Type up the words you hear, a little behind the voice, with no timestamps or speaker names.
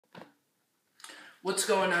What's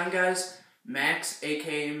going on, guys? Max,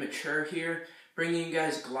 aka Mature here, bringing you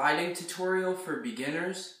guys gliding tutorial for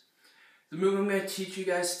beginners. The move I'm going to teach you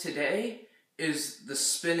guys today is the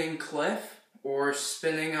spinning cliff, or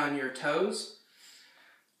spinning on your toes.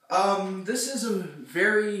 This is a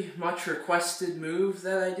very much requested move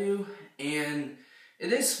that I do, and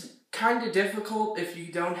it is kind of difficult if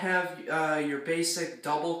you don't have your basic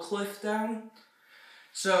double cliff down.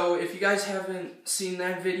 So if you guys haven't seen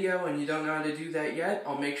that video and you don't know how to do that yet,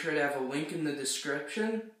 I'll make sure to have a link in the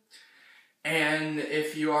description. And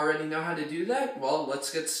if you already know how to do that, well,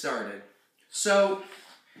 let's get started. So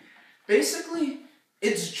basically,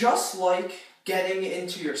 it's just like getting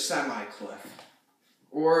into your semi-cliff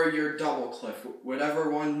or your double cliff, whatever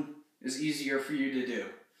one is easier for you to do.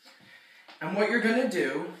 And what you're going to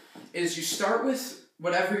do is you start with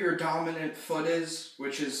whatever your dominant foot is,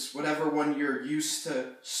 which is whatever one you're used to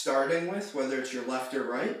starting with, whether it's your left or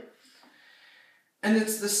right. And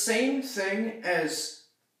it's the same thing as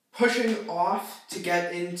pushing off to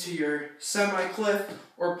get into your semi-cliff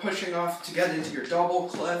or pushing off to get into your double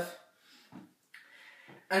cliff.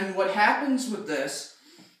 And what happens with this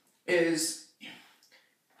is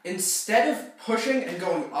instead of pushing and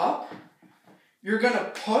going up, you're going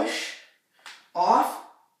to push off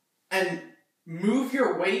and move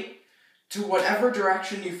your weight to whatever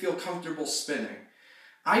direction you feel comfortable spinning.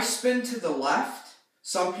 I spin to the left.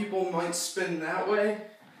 Some people might spin that way.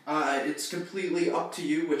 It's completely up to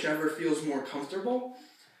you, whichever feels more comfortable.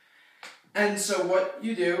 And so what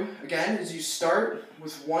you do, again, is you start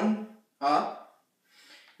with one up.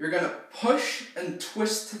 You're going to push and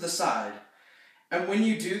twist to the side. And when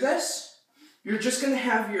you do this, you're just going to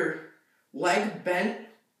have your leg bent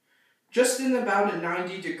just in about a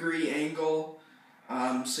 90-degree angle.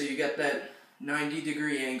 So you get that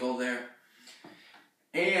 90-degree angle there.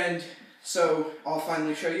 And so I'll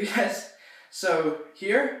finally show you guys. So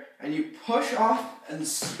here, and you push off and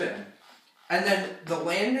spin. And then the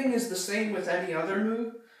landing is the same with any other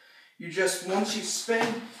move. You just, once you spin,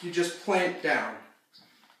 you just plant down.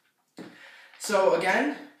 So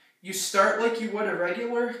again, you start like you would a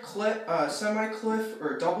regular cliff, semi-cliff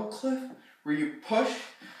or double cliff, where you push.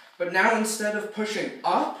 But now instead of pushing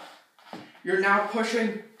up, you're now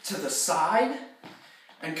pushing to the side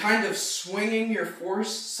and kind of swinging your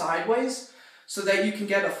force sideways so that you can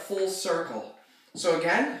get a full circle. So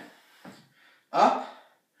again, up,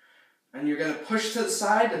 and you're going to push to the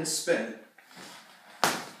side and spin.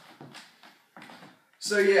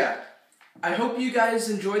 So yeah, I hope you guys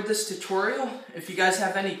enjoyed this tutorial. If you guys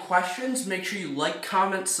have any questions, make sure you like,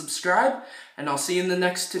 comment, subscribe, and I'll see you in the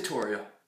next tutorial.